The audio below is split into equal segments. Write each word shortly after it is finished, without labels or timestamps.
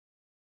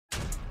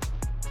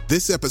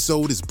This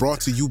episode is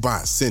brought to you by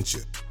Essentia.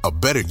 A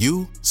better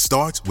you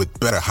starts with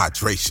better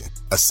hydration.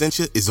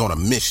 Essentia is on a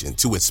mission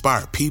to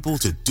inspire people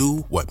to do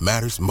what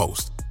matters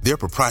most. Their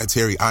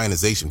proprietary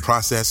ionization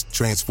process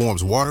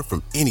transforms water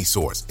from any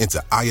source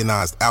into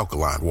ionized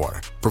alkaline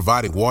water,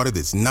 providing water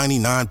that's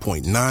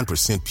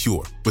 99.9%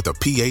 pure with a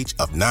pH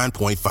of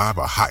 9.5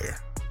 or higher.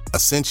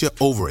 Essentia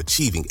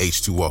overachieving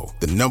H2O,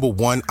 the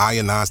 #1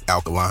 ionized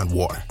alkaline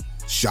water.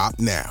 Shop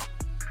now.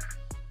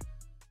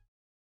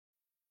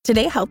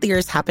 Today, healthier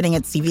is happening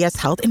at CVS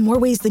Health in more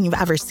ways than you've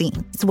ever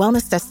seen. It's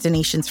wellness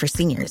destinations for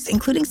seniors,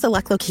 including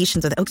select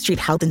locations with Oak Street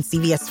Health and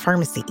CVS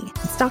Pharmacy.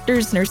 It's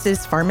doctors,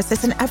 nurses,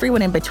 pharmacists, and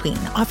everyone in between,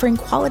 offering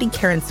quality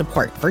care and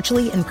support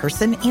virtually, in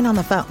person, and on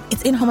the phone.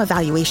 It's in-home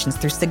evaluations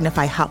through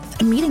Signify Health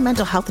and meeting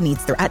mental health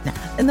needs through Aetna.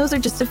 And those are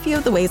just a few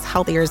of the ways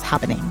healthier is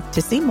happening.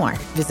 To see more,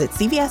 visit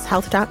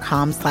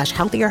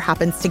cvshealth.com/healthier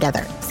happens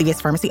together. CVS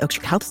Pharmacy, Oak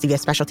Street Health,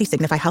 CVS Specialty,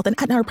 Signify Health, and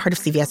Aetna are part of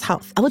CVS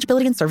Health.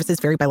 Eligibility and services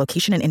vary by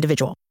location and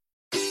individual.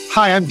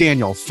 Hi, I'm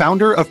Daniel,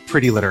 founder of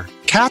Pretty Litter.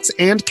 Cats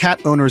and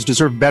cat owners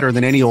deserve better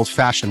than any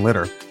old-fashioned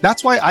litter.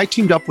 That's why I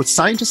teamed up with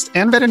scientists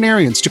and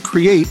veterinarians to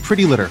create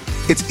Pretty Litter.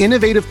 Its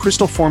innovative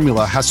crystal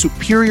formula has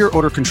superior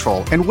odor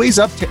control and weighs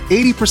up to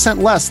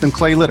 80% less than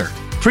clay litter.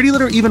 Pretty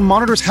Litter even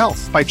monitors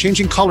health by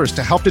changing colors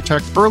to help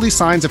detect early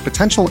signs of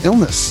potential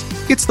illness.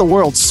 It's the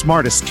world's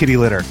smartest kitty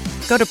litter.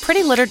 Go to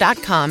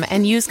prettylitter.com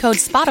and use code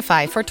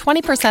SPOTIFY for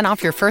 20%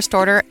 off your first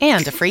order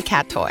and a free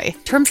cat toy.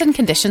 Terms and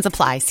conditions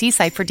apply. See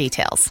site for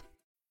details.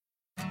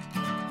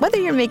 Whether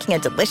you're making a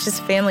delicious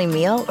family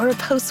meal or a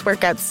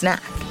post-workout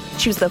snack,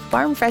 choose the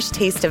farm fresh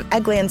taste of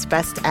Eggland's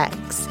best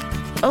eggs.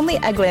 Only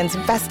Eggland's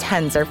best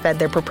hens are fed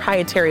their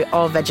proprietary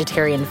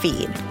all-vegetarian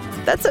feed.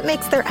 That's what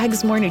makes their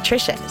eggs more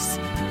nutritious.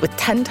 With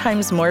 10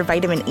 times more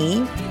vitamin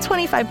E,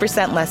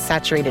 25% less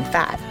saturated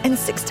fat, and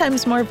 6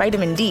 times more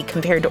vitamin D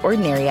compared to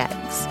ordinary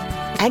eggs.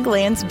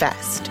 Eggland's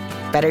best.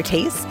 Better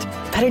taste,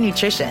 better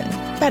nutrition,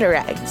 better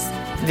eggs.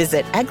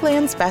 Visit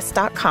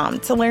egglandsbest.com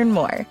to learn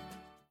more.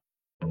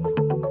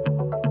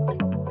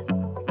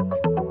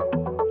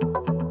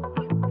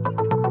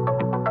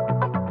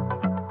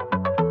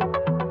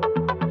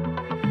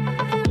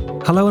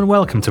 Hello and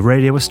welcome to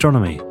Radio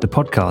Astronomy, the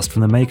podcast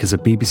from the makers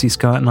of BBC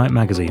Sky at Night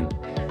magazine.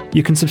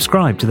 You can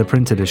subscribe to the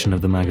print edition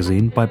of the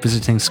magazine by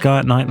visiting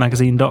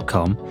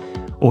skyatnightmagazine.com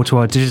or to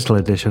our digital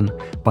edition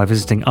by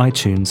visiting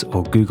iTunes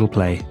or Google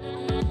Play.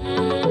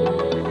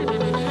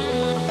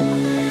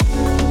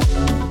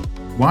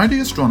 Why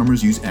do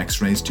astronomers use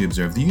X-rays to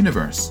observe the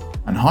universe?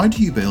 And how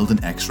do you build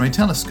an X-ray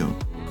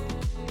telescope?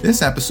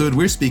 This episode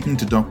we're speaking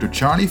to Dr.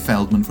 Charlie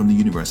Feldman from the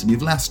University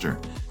of Leicester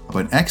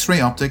about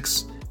X-ray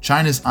optics,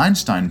 China's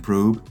Einstein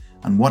probe,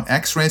 and what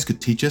X-rays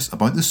could teach us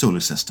about the solar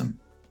system.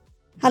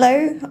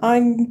 Hello,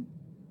 I'm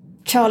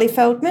Charlie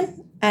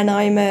Feldman, and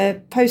I'm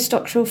a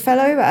postdoctoral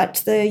fellow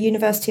at the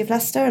University of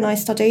Leicester, and I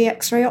study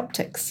X-ray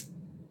optics.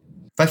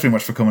 Thanks very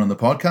much for coming on the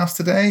podcast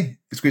today.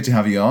 It's great to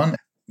have you on.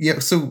 Yeah,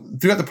 so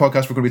throughout the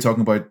podcast, we're going to be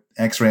talking about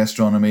X-ray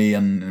astronomy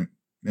and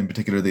in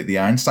particular the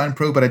Einstein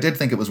probe, but I did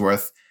think it was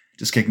worth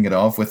just kicking it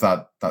off with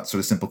that sort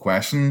of simple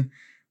question.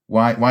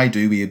 Why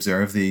do we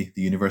observe the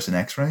universe in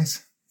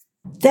X-rays?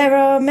 There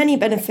are many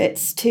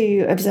benefits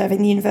to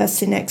observing the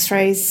universe in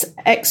X-rays.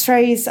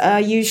 X-rays are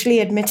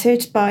usually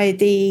emitted by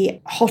the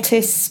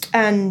hottest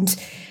and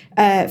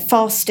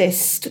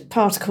fastest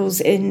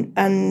particles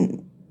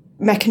and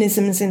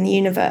mechanisms in the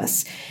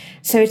universe.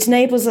 So it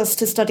enables us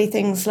to study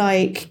things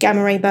like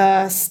gamma ray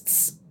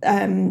bursts,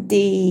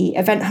 the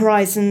event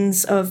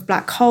horizons of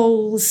black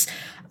holes,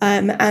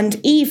 and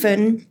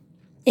even,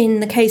 in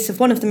the case of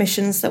one of the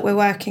missions that we're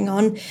working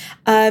on,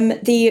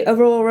 the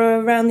aurora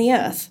around the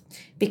Earth.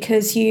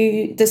 Because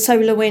the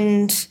solar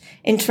wind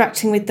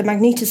interacting with the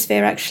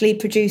magnetosphere actually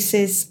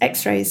produces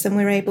X-rays, and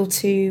we're able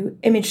to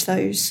image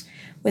those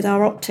with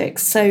our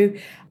optics. So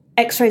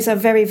X-rays are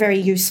very, very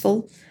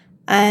useful.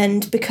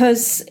 And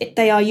because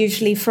they are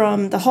usually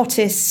from the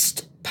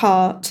hottest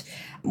part,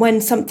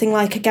 when something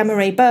like a gamma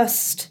ray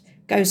burst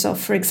goes off,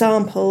 for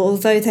example,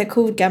 although they're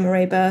called gamma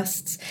ray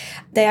bursts,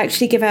 they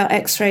actually give out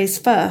X-rays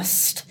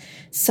first.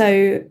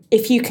 So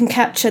if you can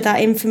capture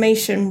that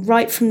information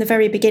right from the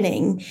very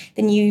beginning,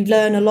 then you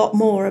learn a lot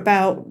more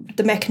about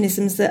the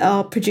mechanisms that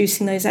are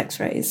producing those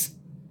X-rays.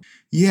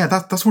 Yeah,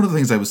 that's one of the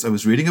things I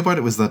was reading about.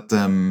 It was that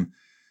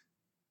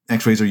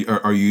X-rays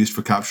are used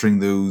for capturing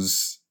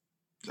those,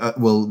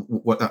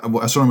 what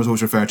astronomers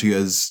always refer to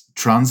as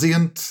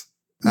transient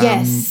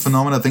yes.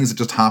 phenomena, things that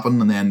just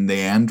happen and then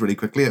they end really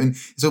quickly. I mean,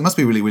 so it must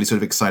be a really, really sort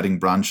of exciting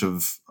branch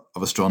of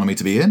astronomy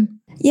to be in.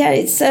 Yeah,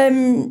 it's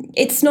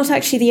not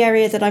actually the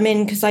area that I'm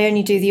in because I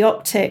only do the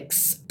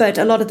optics, but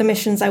a lot of the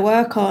missions I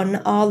work on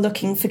are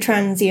looking for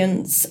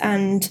transients,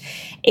 and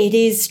it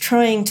is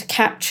trying to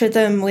capture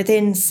them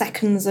within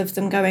seconds of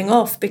them going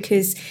off,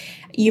 because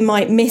you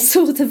might miss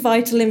all the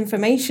vital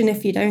information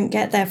if you don't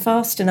get there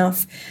fast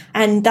enough.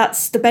 And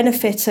that's the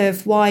benefit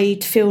of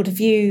wide field of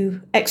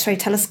view X-ray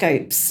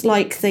telescopes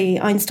like the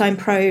Einstein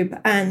probe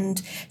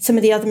and some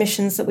of the other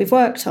missions that we've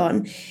worked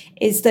on,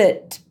 is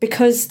that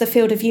because the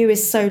field of view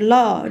is so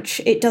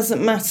large, it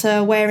doesn't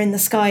matter where in the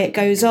sky it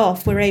goes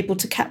off, we're able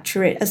to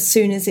capture it as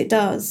soon as it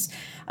does.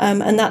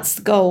 And that's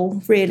the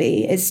goal,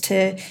 really, is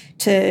to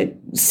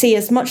see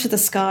as much of the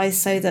sky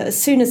so that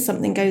as soon as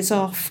something goes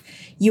off,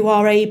 you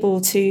are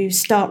able to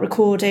start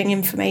recording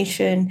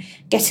information,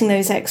 getting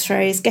those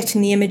X-rays,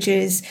 getting the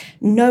images,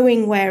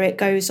 knowing where it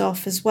goes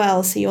off as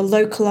well. So you're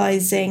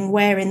localizing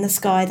where in the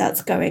sky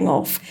that's going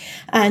off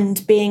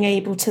and being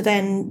able to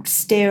then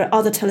steer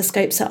other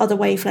telescopes at other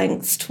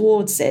wavelengths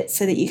towards it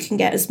so that you can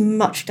get as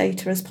much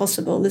data as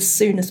possible as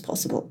soon as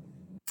possible.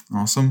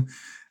 Awesome.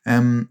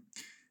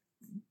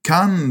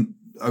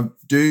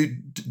 Do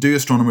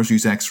astronomers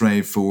use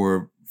X-ray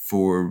for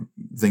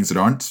things that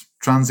aren't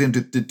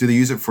transient? Do they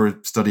use it for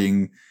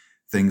studying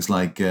things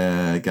like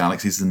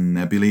galaxies and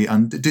nebulae?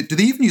 And do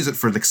they even use it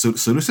for like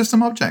solar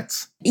system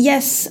objects?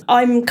 Yes,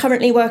 I'm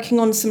currently working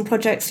on some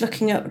projects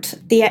looking at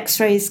the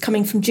X-rays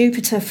coming from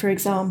Jupiter, for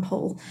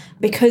example,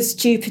 because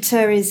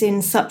Jupiter is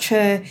in such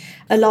a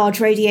large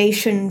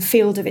radiation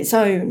field of its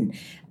own,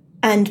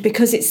 and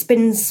because it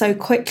spins so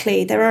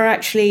quickly, there are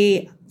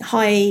actually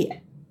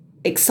high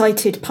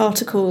excited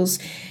particles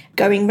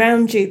going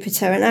round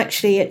Jupiter, and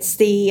actually it's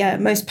the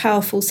most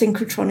powerful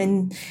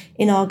synchrotron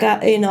in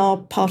our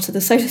part of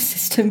the solar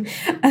system.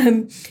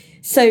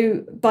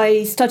 So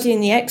by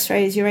studying the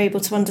X-rays, you're able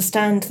to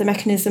understand the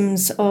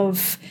mechanisms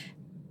of,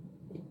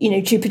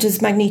 Jupiter's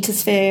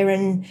magnetosphere,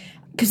 and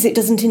because it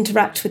doesn't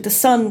interact with the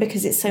sun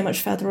because it's so much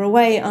further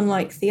away,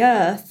 unlike the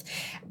Earth,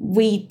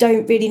 we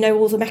don't really know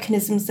all the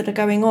mechanisms that are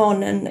going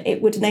on, and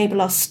it would enable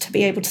us to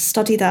be able to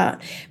study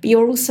that. But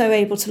you're also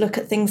able to look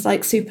at things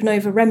like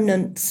supernova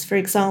remnants, for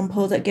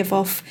example, that give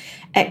off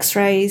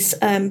X-rays.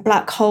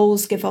 Black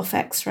holes give off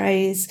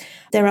X-rays.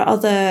 There are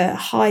other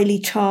highly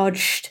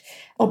charged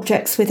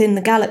objects within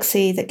the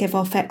galaxy that give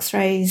off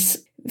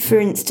X-rays. For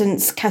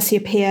instance,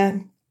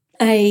 Cassiopeia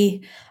A,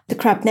 the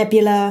Crab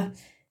Nebula,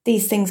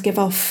 these things give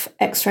off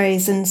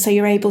X-rays, and so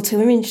you're able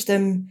to image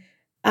them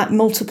at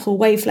multiple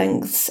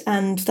wavelengths,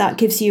 and that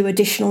gives you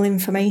additional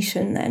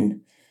information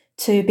then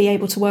to be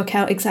able to work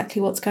out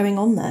exactly what's going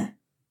on there.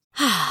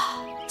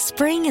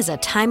 Spring is a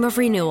time of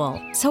renewal,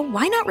 so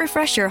why not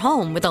refresh your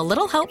home with a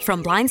little help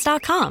from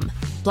Blinds.com?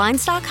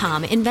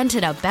 Blinds.com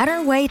invented a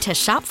better way to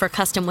shop for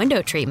custom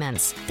window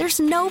treatments.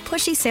 There's no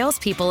pushy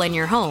salespeople in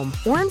your home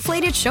or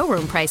inflated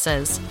showroom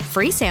prices.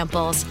 Free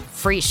samples,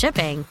 free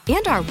shipping,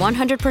 and our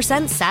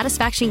 100%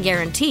 satisfaction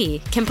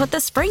guarantee can put the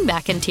spring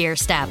back into your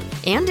step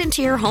and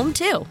into your home,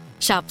 too.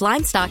 Shop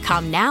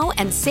Blinds.com now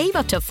and save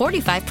up to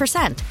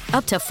 45%.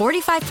 Up to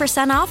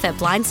 45% off at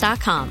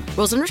Blinds.com.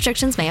 Rules and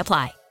restrictions may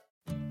apply.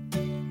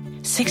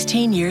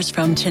 16 years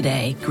from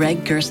today,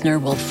 Greg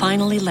Gerstner will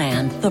finally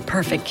land the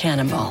perfect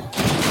cannonball.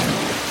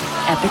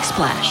 Epic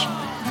splash.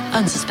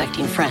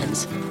 Unsuspecting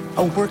friends.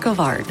 A work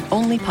of art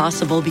only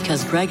possible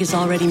because Greg is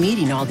already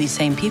meeting all these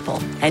same people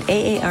at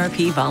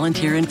AARP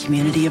volunteer and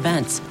community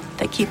events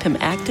that keep him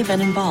active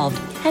and involved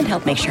and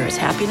help make sure his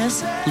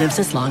happiness lives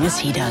as long as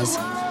he does.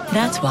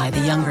 That's why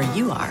the younger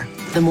you are,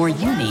 the more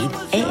you need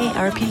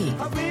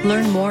AARP.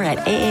 Learn more at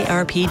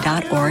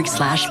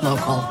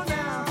aarp.org/local.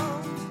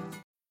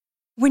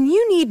 When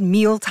you need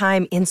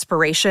mealtime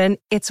inspiration,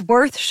 it's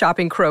worth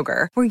shopping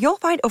Kroger, where you'll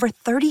find over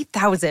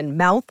 30,000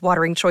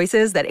 mouth-watering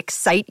choices that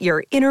excite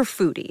your inner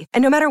foodie.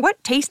 And no matter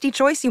what tasty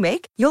choice you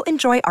make, you'll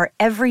enjoy our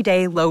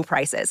everyday low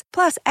prices,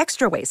 plus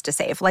extra ways to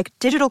save, like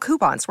digital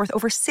coupons worth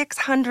over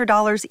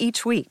 $600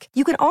 each week.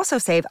 You can also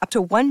save up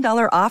to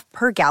 $1 off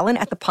per gallon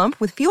at the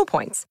pump with fuel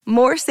points.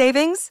 More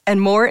savings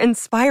and more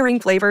inspiring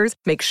flavors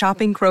make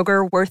shopping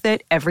Kroger worth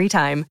it every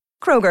time.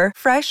 Kroger,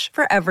 fresh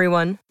for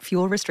everyone.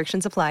 Fuel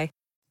restrictions apply.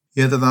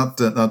 Yeah,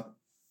 that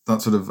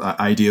sort of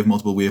idea of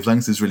multiple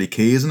wavelengths is really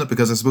key, isn't it?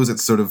 Because I suppose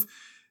it's sort of,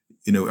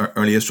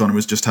 early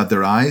astronomers just had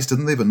their eyes,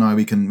 didn't they? But now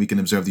we can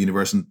observe the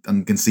universe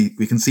and can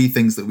see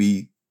things that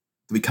we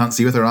can't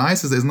see with our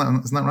eyes. Isn't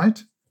that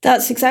right?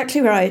 That's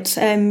exactly right.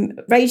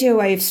 Radio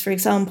waves, for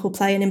example,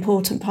 play an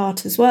important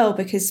part as well,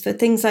 because for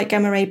things like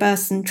gamma ray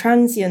bursts and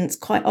transients,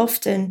 quite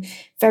often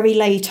very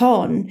late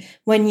on,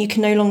 when you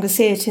can no longer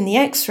see it in the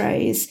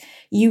X-rays,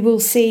 you will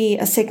see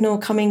a signal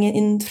coming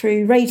in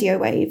through radio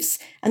waves.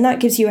 And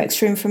that gives you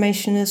extra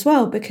information as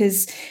well,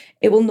 because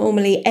it will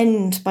normally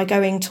end by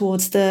going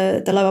towards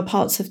the lower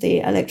parts of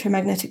the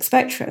electromagnetic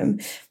spectrum.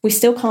 We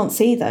still can't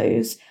see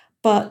those,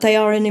 but they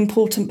are an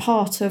important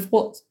part of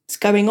what's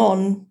going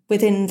on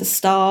within the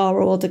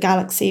star or the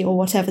galaxy or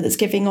whatever that's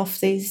giving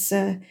off these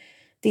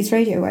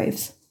radio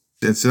waves.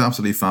 It's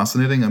absolutely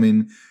fascinating. I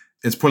mean,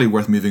 it's probably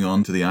worth moving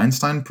on to the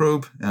Einstein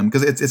probe,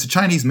 because it's a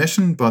Chinese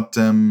mission, but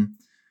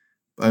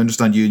I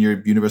understand you and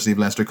your University of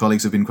Leicester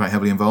colleagues have been quite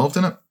heavily involved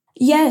in it.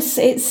 Yes,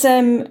 it's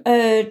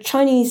a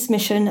Chinese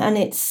mission, and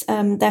it's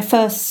their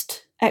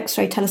first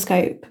X-ray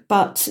telescope,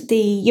 but the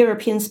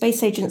European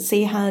Space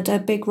Agency had a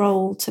big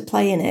role to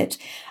play in it.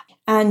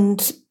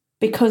 And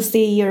because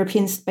the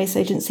European Space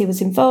Agency was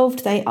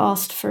involved, they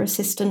asked for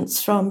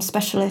assistance from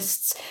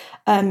specialists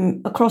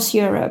across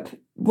Europe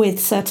with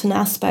certain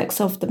aspects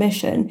of the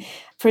mission.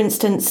 For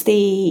instance,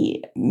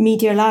 the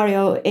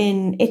Meteolario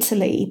in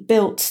Italy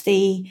built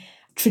the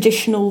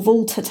traditional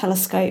Volta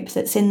telescope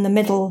that's in the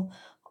middle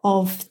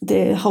of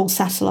the whole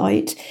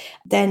satellite.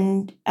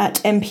 Then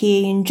at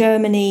MPE in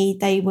Germany,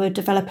 they were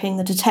developing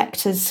the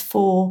detectors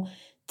for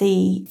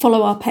the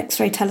follow-up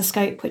X-ray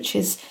telescope, which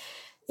is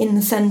in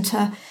the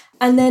centre.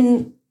 And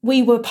then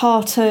we were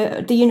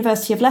the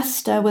University of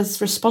Leicester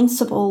was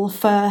responsible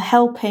for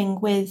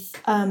helping with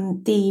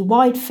the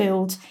wide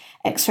field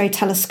X-ray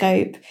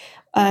telescope,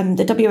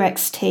 the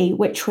WXT,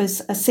 which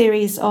was a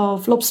series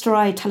of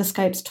lobster-eye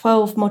telescopes,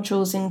 12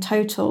 modules in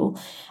total.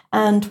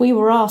 And we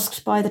were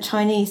asked by the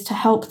Chinese to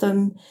help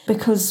them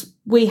because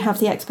we have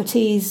the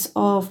expertise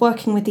of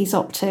working with these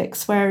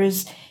optics,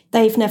 whereas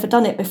they've never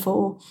done it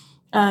before.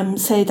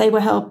 So they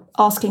were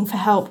asking for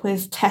help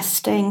with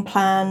testing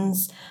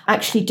plans,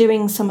 actually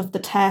doing some of the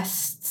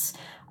tests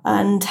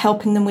and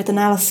helping them with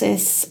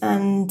analysis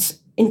and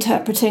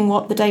interpreting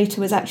what the data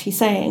was actually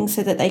saying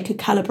so that they could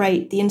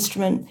calibrate the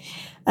instrument.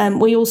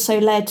 We also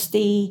led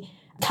the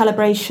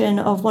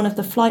calibration of one of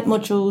the flight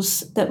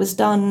modules that was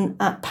done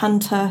at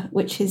Panther,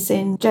 which is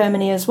in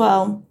Germany as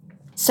well,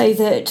 so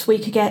that we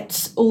could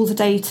get all the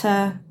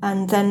data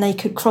and then they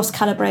could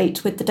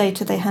cross-calibrate with the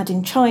data they had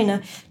in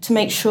China to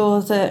make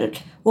sure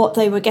that what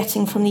they were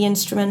getting from the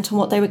instrument and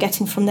what they were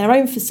getting from their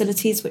own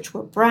facilities, which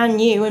were brand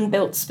new and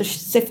built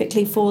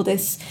specifically for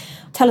this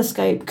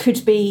telescope,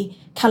 could be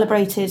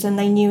calibrated and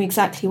they knew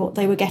exactly what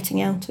they were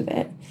getting out of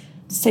it.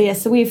 So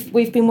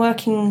we've been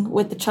working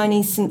with the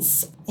Chinese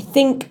since, I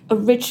think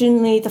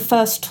originally the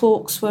first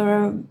talks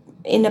were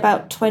in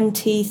about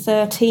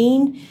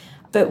 2013,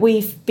 but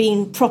we've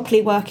been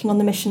properly working on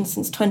the mission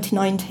since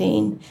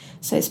 2019.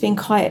 So it's been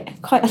quite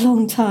a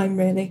long time,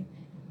 really.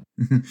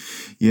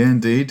 Yeah,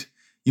 indeed.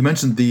 You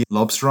mentioned the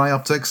lobster eye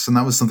optics, and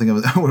that was something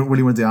I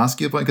really wanted to ask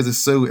you about because it's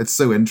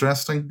so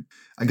interesting.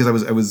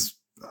 Because I was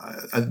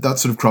that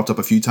sort of cropped up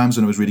a few times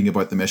when I was reading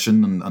about the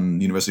mission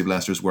and University of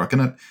Leicester's work on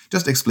it.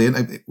 Just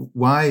explain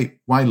why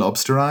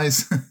lobster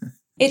eyes?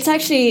 It's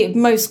actually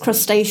most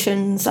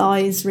crustaceans'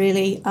 eyes,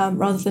 really,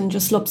 rather than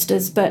just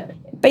lobsters. But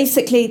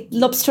basically,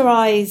 lobster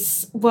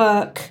eyes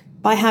work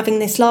by having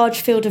this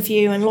large field of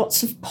view and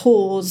lots of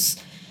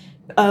pores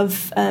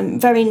of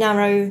very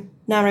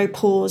narrow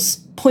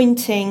pores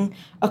pointing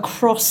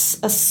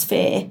across a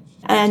sphere.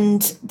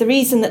 And the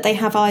reason that they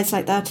have eyes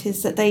like that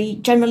is that they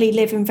generally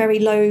live in very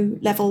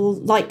low-level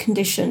light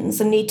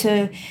conditions and need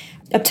to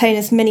obtain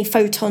as many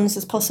photons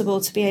as possible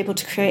to be able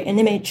to create an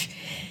image.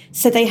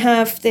 So they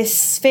have this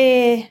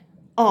sphere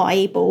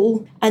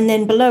eyeball, and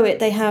then below it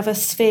they have a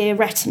sphere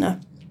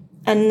retina.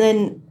 And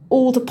then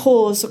all the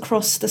pores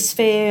across the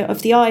sphere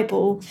of the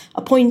eyeball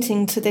are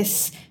pointing to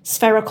this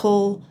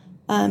spherical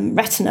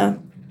retina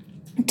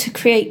to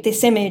create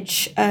this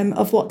image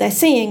of what they're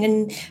seeing.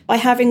 And by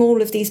having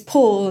all of these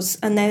pores,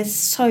 and they're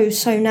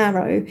so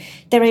narrow,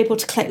 they're able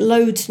to collect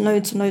loads and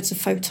loads and loads of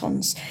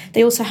photons.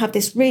 They also have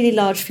this really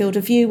large field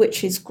of view,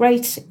 which is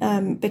great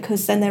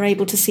because then they're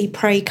able to see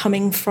prey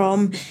coming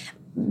from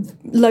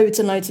loads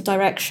and loads of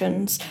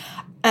directions.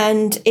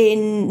 And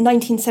in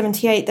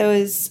 1978, there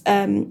was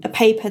a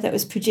paper that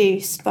was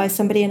produced by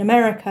somebody in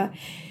America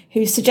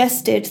who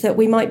suggested that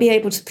we might be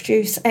able to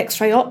produce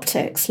X-ray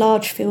optics,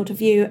 large field of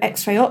view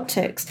X-ray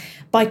optics,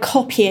 by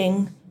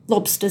copying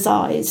lobsters'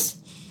 eyes.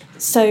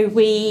 So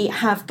we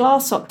have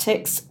glass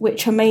optics,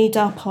 which are made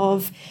up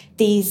of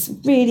these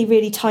really,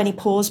 really tiny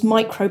pores,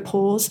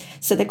 micropores.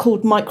 So they're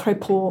called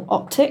micropore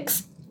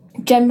optics,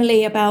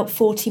 generally about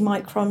 40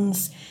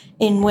 microns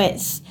in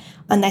width.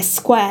 And they're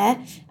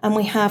square, and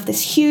we have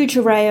this huge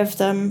array of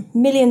them,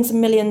 millions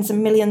and millions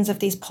and millions of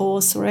these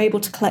pores, so we're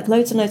able to collect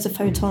loads and loads of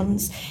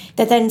photons.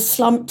 They're then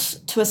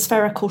slumped to a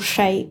spherical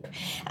shape,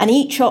 and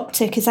each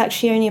optic is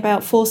actually only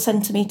about 4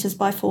 centimetres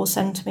by 4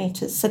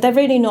 centimetres, so they're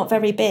really not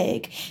very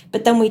big.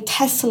 But then we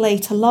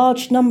tessellate a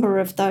large number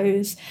of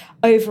those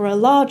over a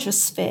larger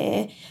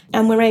sphere,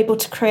 and we're able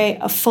to create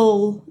a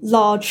full,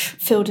 large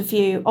field of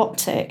view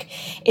optic.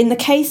 In the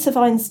case of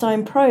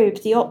Einstein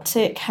Probe, the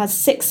optic has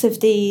 6 of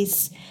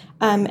these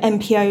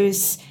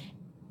MPOs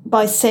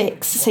by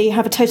 6, so you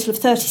have a total of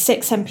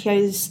 36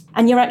 MPOs,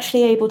 and you're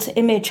actually able to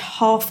image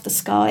half the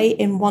sky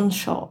in one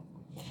shot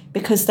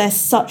because there's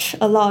such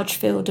a large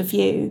field of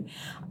view.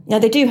 Now,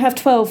 they do have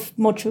 12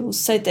 modules,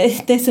 so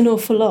there's an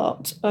awful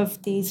lot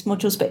of these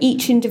modules, but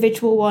each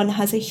individual one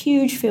has a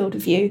huge field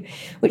of view,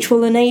 which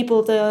will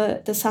enable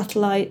the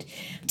satellite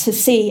to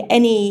see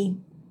any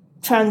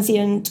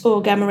transient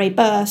or gamma ray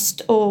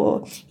burst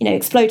or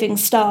exploding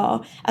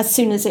star as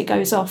soon as it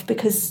goes off,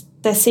 because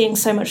they're seeing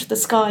so much of the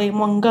sky in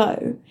one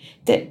go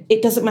that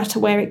it doesn't matter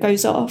where it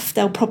goes off,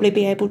 they'll probably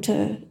be able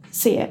to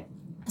see it.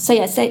 So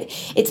yes,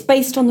 it's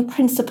based on the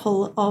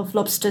principle of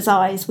lobsters'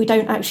 eyes. We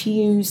don't actually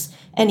use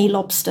any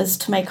lobsters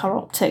to make our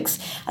optics.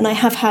 And I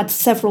have had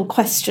several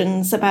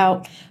questions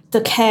about the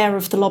care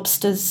of the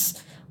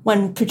lobsters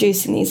when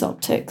producing these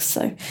optics.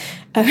 So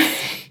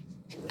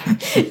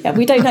Yeah,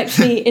 we don't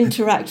actually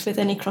interact with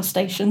any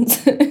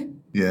crustaceans.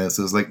 Yeah,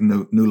 so it's like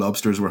no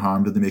lobsters were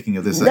harmed in the making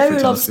of this No X-ray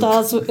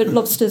telescope.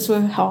 lobsters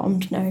were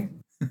harmed, no.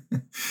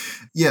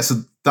 Yeah,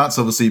 so that's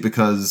obviously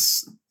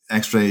because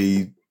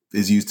X-ray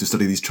is used to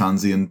study these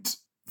transient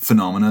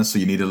phenomena, so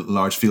you need a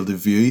large field of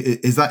view.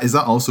 Is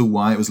that also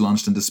why it was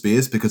launched into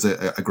space? Because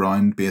a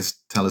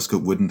ground-based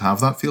telescope wouldn't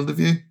have that field of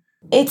view?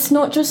 It's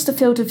not just the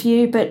field of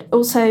view, but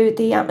also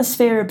the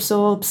atmosphere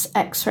absorbs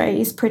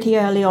X-rays pretty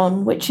early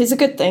on, which is a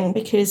good thing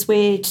because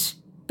we'd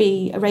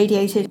be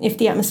irradiated if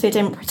the atmosphere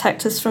didn't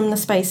protect us from the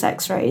space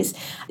X-rays.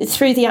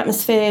 Through the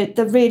atmosphere,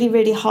 the really,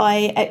 really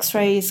high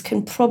X-rays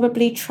can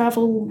probably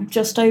travel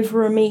just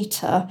over a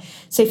metre.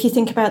 So if you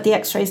think about the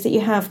X-rays that you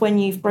have when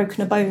you've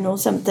broken a bone or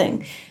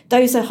something,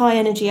 those are high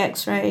energy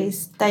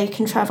X-rays. They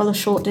can travel a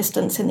short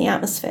distance in the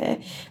atmosphere.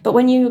 But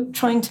when you're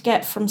trying to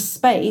get from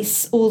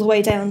space all the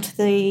way down to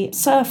the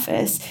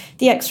surface,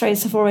 the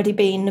X-rays have already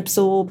been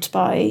absorbed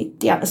by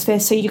the atmosphere.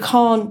 So you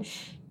can't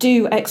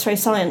do X-ray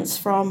science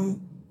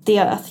from the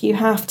Earth. You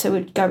have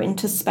to go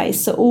into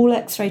space. So all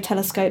X-ray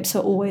telescopes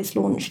are always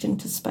launched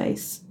into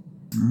space.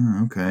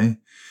 Oh, okay.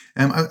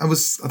 I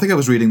think I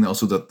was reading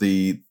also that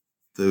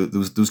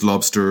those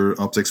lobster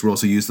optics were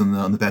also used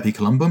on the Bepi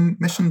Colombo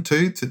mission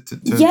too. To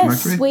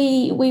yes,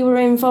 Mercury? we were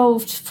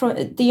involved. From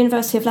the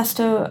University of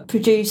Leicester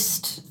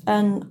produced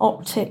an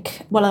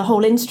optic, a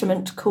whole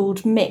instrument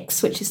called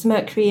MIX, which is the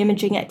Mercury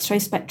Imaging X-ray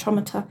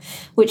Spectrometer,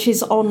 which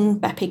is on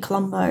Bepi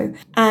Colombo.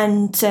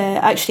 And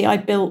actually, I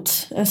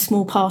built a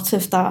small part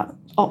of that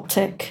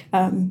optic,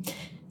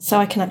 so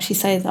I can actually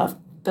say that I've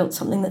built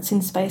something that's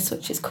in space,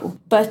 which is cool.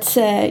 But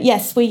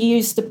yes, we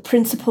used the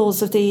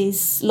principles of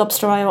these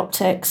lobster eye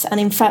optics, and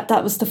in fact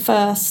that was the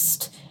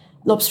first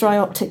lobster eye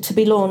optic to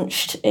be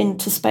launched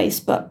into space,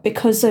 but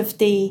because of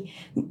the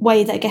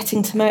way they're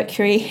getting to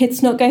Mercury,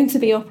 it's not going to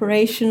be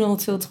operational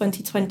till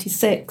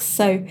 2026,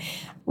 so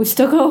we've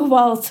still got a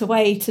while to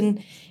wait.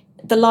 And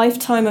the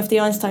lifetime of the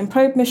Einstein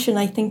probe mission,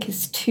 I think,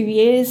 is 2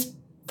 years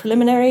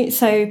preliminary,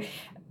 so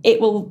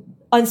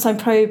Einstein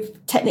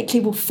probe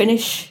technically will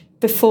finish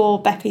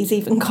before Bepi's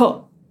even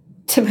got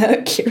to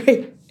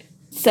Mercury.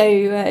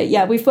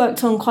 So, we've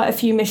worked on quite a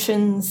few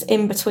missions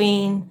in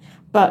between,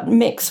 but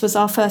MIX was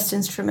our first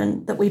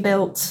instrument that we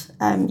built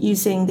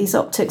using these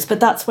optics. But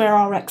that's where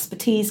our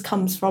expertise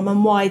comes from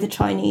and why the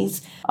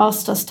Chinese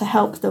asked us to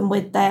help them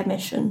with their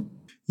mission.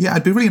 Yeah,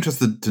 I'd be really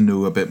interested to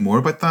know a bit more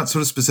about that,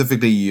 sort of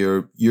specifically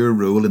your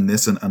role in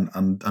this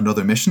and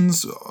other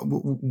missions.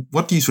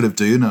 What do you sort of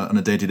do on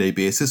a day-to-day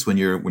basis when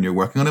you're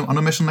working on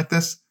a mission like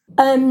this?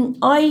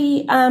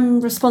 I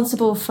am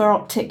responsible for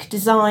optic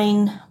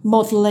design,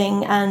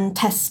 modelling and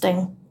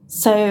testing.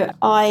 So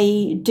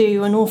I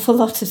do an awful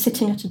lot of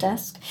sitting at a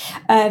desk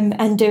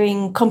and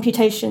doing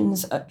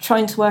computations,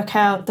 trying to work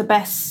out the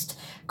best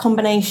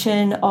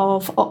combination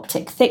of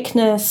optic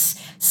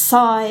thickness,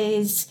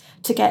 size,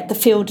 to get the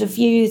field of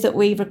view that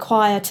we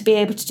require to be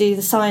able to do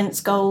the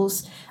science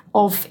goals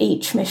of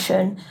each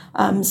mission.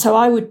 So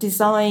I would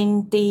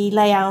design the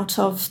layout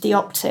of the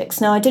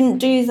optics. Now, I didn't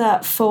do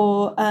that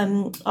for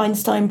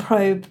Einstein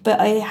probe, but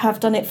I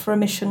have done it for a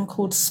mission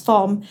called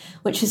SFOM,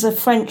 which is a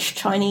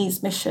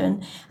French-Chinese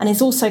mission, and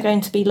is also going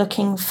to be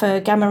looking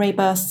for gamma ray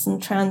bursts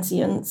and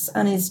transients,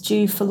 and is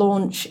due for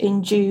launch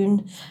in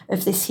June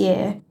of this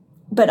year.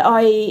 But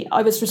I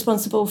was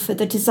responsible for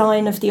the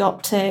design of the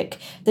optic,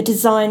 the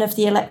design of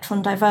the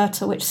electron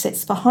diverter, which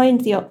sits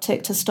behind the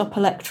optic to stop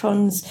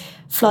electrons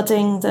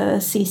flooding the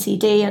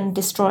CCD and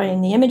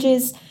destroying the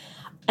images.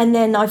 And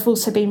then I've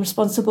also been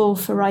responsible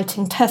for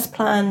writing test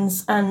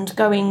plans and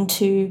going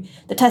to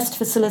the test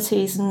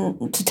facilities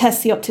and to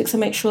test the optics and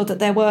make sure that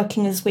they're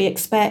working as we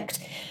expect.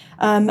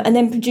 And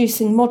then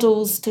producing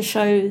models to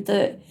show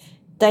that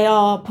they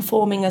are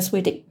performing as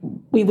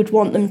we would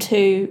want them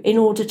to in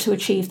order to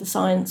achieve the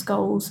science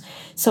goals.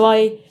 So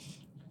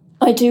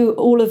I do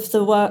all of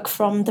the work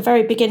from the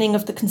very beginning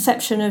of the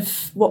conception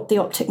of what the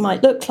optic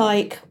might look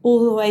like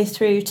all the way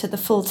through to the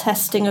full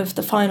testing of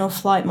the final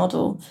flight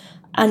model.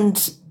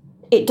 And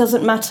it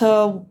doesn't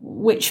matter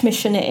which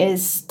mission it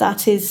is,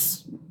 that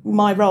is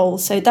my role.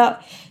 So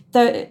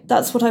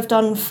that's what I've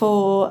done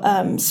for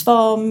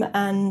SFOM,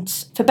 and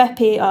for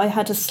Bepi I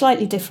had a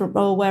slightly different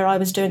role where I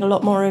was doing a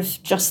lot more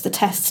of just the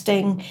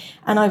testing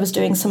and I was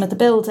doing some of the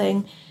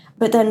building.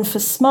 But then for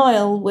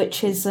SMILE,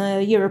 which is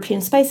a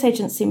European Space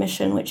Agency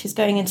mission, which is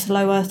going into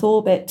low Earth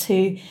orbit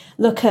to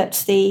look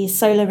at the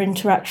solar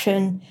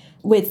interaction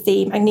with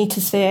the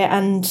magnetosphere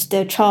and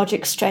the charge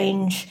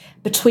exchange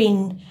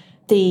between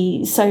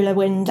the solar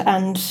wind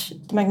and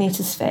the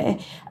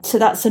magnetosphere. So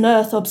that's an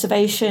Earth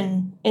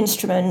observation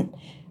instrument,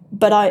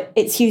 but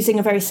it's using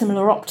a very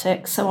similar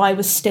optic, so I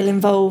was still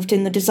involved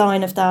in the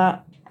design of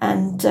that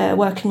and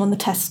working on the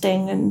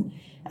testing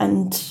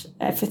and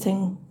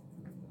everything.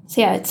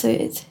 So yeah, it's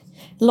a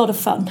lot of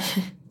fun.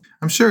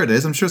 I'm sure it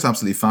is. I'm sure it's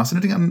absolutely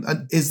fascinating.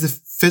 And is the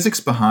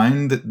physics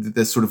behind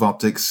this sort of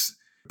optics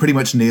pretty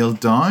much nailed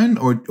down,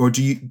 or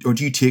do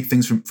you take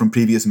things from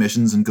previous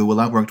missions and go, well,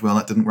 that worked well,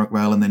 that didn't work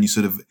well, and then you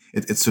sort of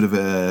it's sort of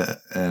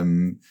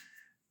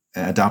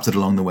adapted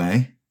along the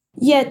way?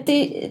 Yeah,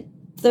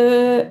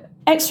 the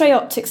X-ray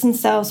optics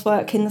themselves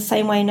work in the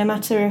same way, no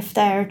matter if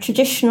they're a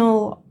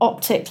traditional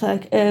optic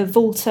like a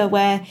Volta,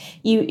 where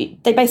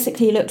they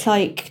basically look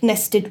like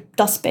nested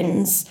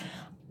dustbins.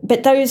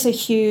 But those are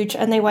huge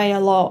and they weigh a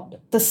lot.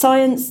 The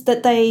science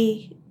that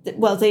the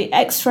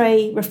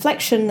X-ray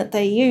reflection that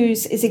they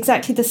use is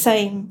exactly the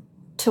same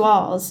to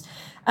ours,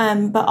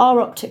 but our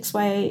optics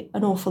weigh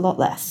an awful lot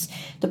less.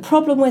 The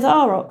problem with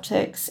our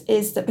optics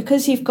is that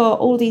because you've got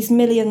all these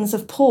millions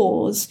of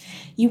pores,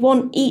 you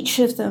want each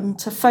of them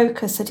to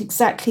focus at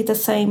exactly the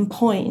same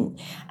point,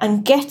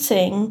 and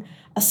getting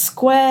a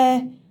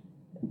square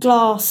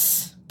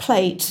glass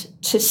plate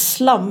to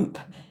slump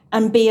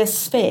and be a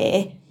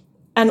sphere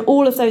and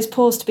all of those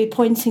pores to be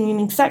pointing in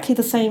exactly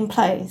the same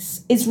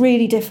place is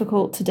really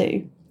difficult to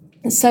do.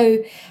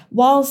 So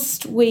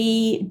whilst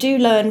we do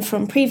learn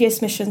from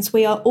previous missions,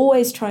 we are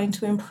always trying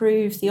to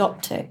improve the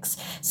optics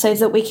so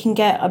that we can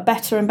get a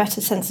better and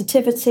better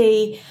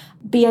sensitivity,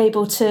 be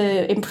able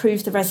to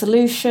improve the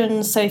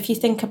resolution. So if you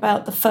think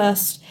about the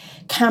first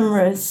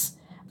cameras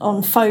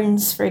on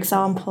phones, for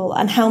example,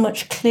 and how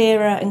much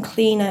clearer and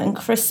cleaner and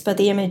crisper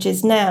the image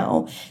is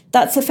now,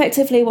 that's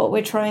effectively what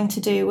we're trying to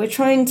do. We're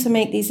trying to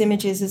make these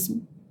images as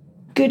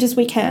good as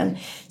we can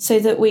so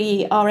that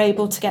we are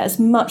able to get as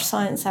much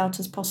science out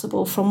as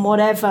possible from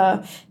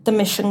whatever the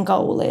mission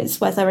goal is,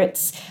 whether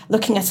it's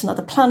looking at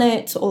another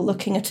planet or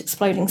looking at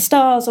exploding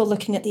stars or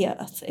looking at the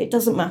Earth. It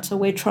doesn't matter.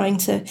 We're trying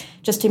to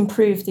just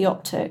improve the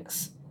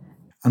optics.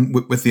 And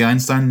with the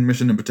Einstein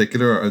mission in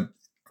particular,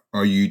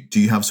 do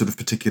you have sort of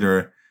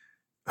particular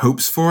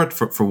hopes for it,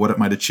 for what it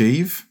might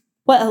achieve?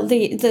 Well,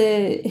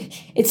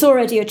 it's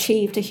already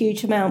achieved a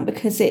huge amount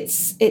because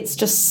it's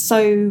just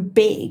so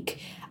big.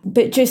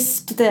 But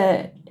just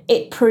that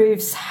it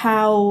proves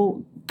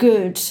how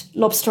good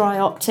lobster eye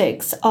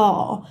optics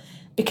are,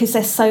 because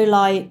they're so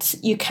light,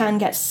 you can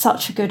get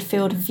such a good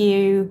field of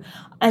view,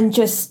 and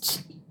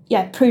just,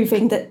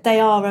 proving that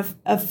they are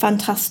a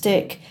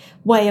fantastic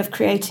way of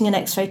creating an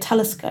X-ray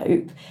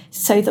telescope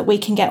so that we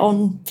can get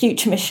on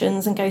future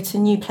missions and go to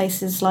new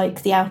places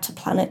like the outer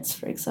planets,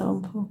 for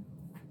example.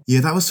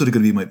 Yeah, that was sort of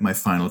going to be my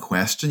final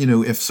question. You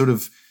know, if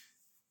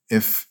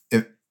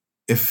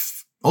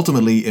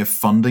ultimately, if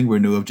funding were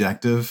no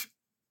objective,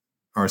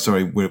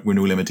 were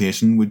no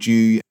limitation,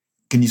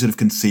 can you sort of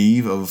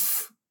conceive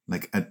of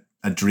like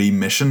a dream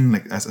mission,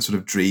 like as a sort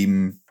of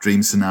dream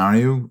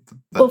scenario?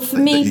 For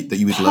me that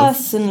you would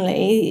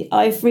personally,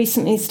 I've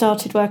recently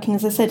started working,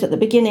 as I said at the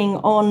beginning,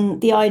 on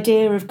the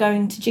idea of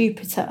going to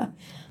Jupiter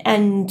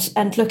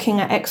and looking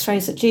at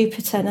X-rays at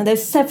Jupiter. Now,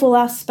 there's several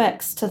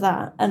aspects to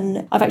that,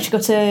 and I've actually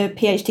got a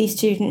PhD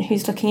student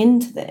who's looking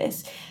into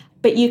this.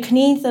 But you can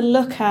either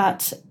look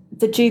at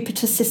the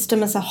Jupiter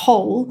system as a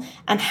whole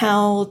and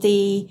how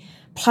the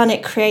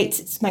planet creates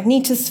its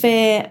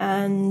magnetosphere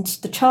and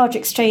the charge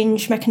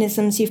exchange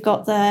mechanisms you've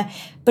got there,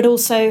 but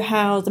also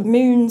how the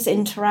moons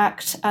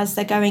interact as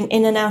they're going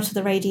in and out of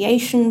the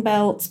radiation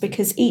belts,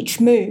 because each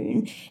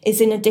moon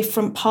is in a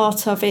different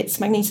part of its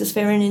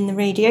magnetosphere and in the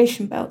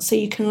radiation belt. So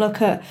you can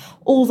look at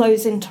all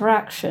those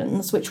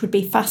interactions, which would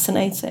be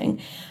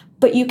fascinating.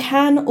 But you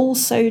can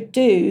also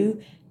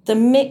do the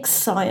mixed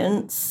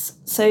science,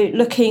 so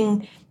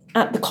looking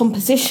at the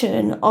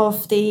composition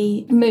of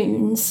the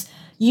moons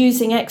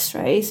using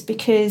X-rays,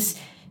 because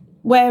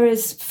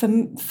whereas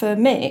for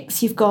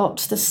mix, you've got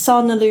the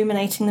sun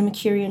illuminating the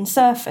Mercurian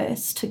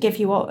surface to give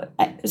you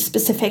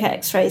specific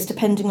X-rays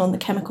depending on the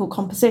chemical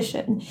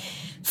composition.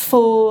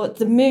 For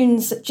the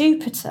moons at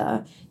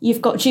Jupiter,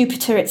 you've got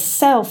Jupiter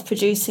itself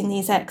producing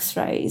these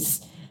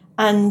X-rays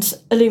and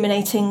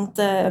illuminating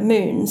the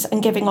moons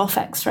and giving off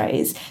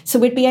X-rays. So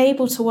we'd be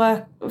able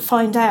to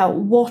find out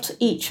what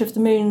each of the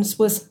moons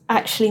was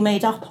actually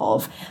made up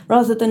of,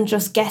 rather than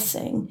just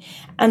guessing.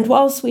 And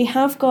whilst we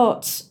have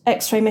got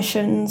X-ray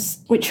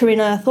missions which are in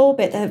Earth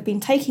orbit that have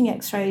been taking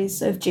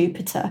X-rays of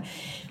Jupiter,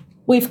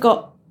 we've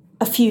got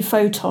a few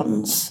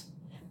photons.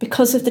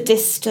 Because of the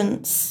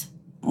distance,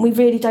 we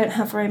really don't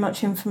have very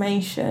much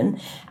information,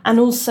 and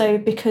also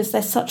because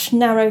there's such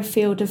narrow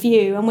field of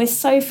view and we're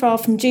so far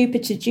from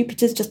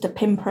Jupiter's just a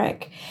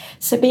pinprick.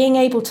 So being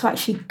able to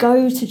actually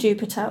go to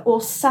Jupiter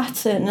or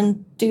Saturn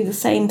and do the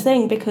same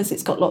thing, because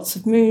it's got lots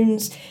of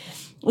moons,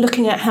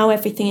 looking at how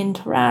everything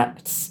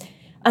interacts,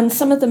 and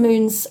some of the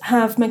moons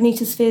have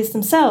magnetospheres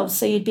themselves,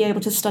 so you'd be able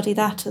to study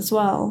that as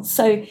well.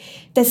 So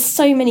there's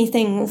so many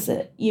things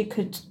that you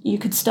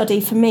could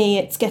study. For me,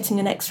 it's getting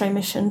an X-ray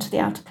mission to the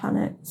outer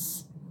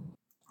planets.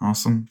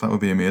 Awesome. That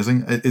would be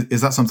amazing. Is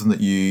that something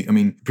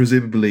that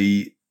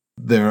presumably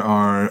there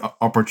are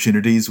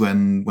opportunities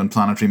when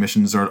planetary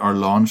missions are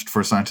launched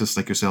for scientists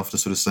like yourself to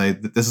sort of say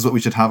that this is what we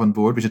should have on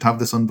board, we should have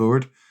this on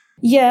board?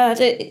 Yeah,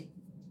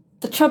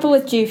 the trouble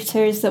with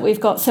Jupiter is that we've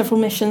got several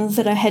missions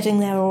that are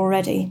heading there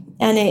already,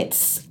 and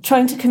it's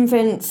trying to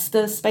convince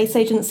the space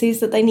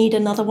agencies that they need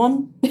another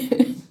one.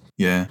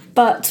 Yeah.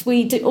 But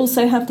we do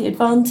also have the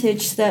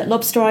advantage that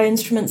lobster eye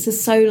instruments are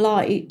so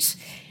light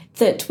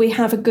that we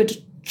have a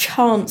good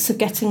chance of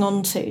getting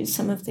onto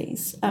some of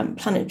these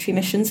planetary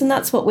missions, and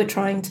that's what we're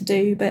trying to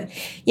do. But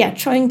yeah,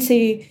 trying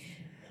to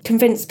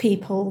convince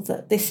people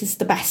that this is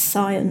the best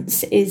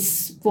science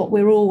is what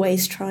we're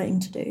always trying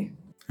to do.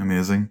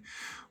 Amazing.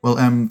 Well,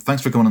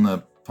 thanks for coming on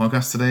the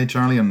podcast today,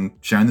 Charlie, and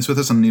sharing this with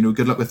us. And,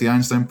 good luck with the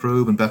Einstein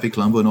probe and Bepi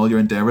Colombo and all your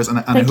endeavours. And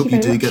I hope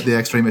you do get the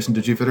X-ray mission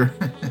to Jupiter.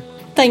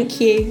 Thank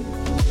you.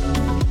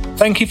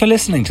 Thank you for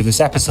listening to this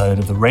episode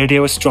of the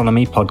Radio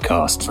Astronomy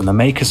podcast from the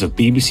makers of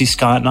BBC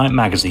Sky at Night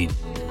magazine.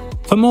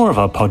 For more of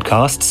our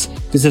podcasts,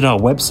 visit our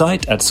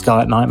website at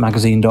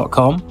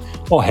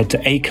skyatnightmagazine.com or head to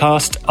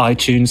Acast,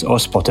 iTunes or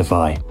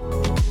Spotify.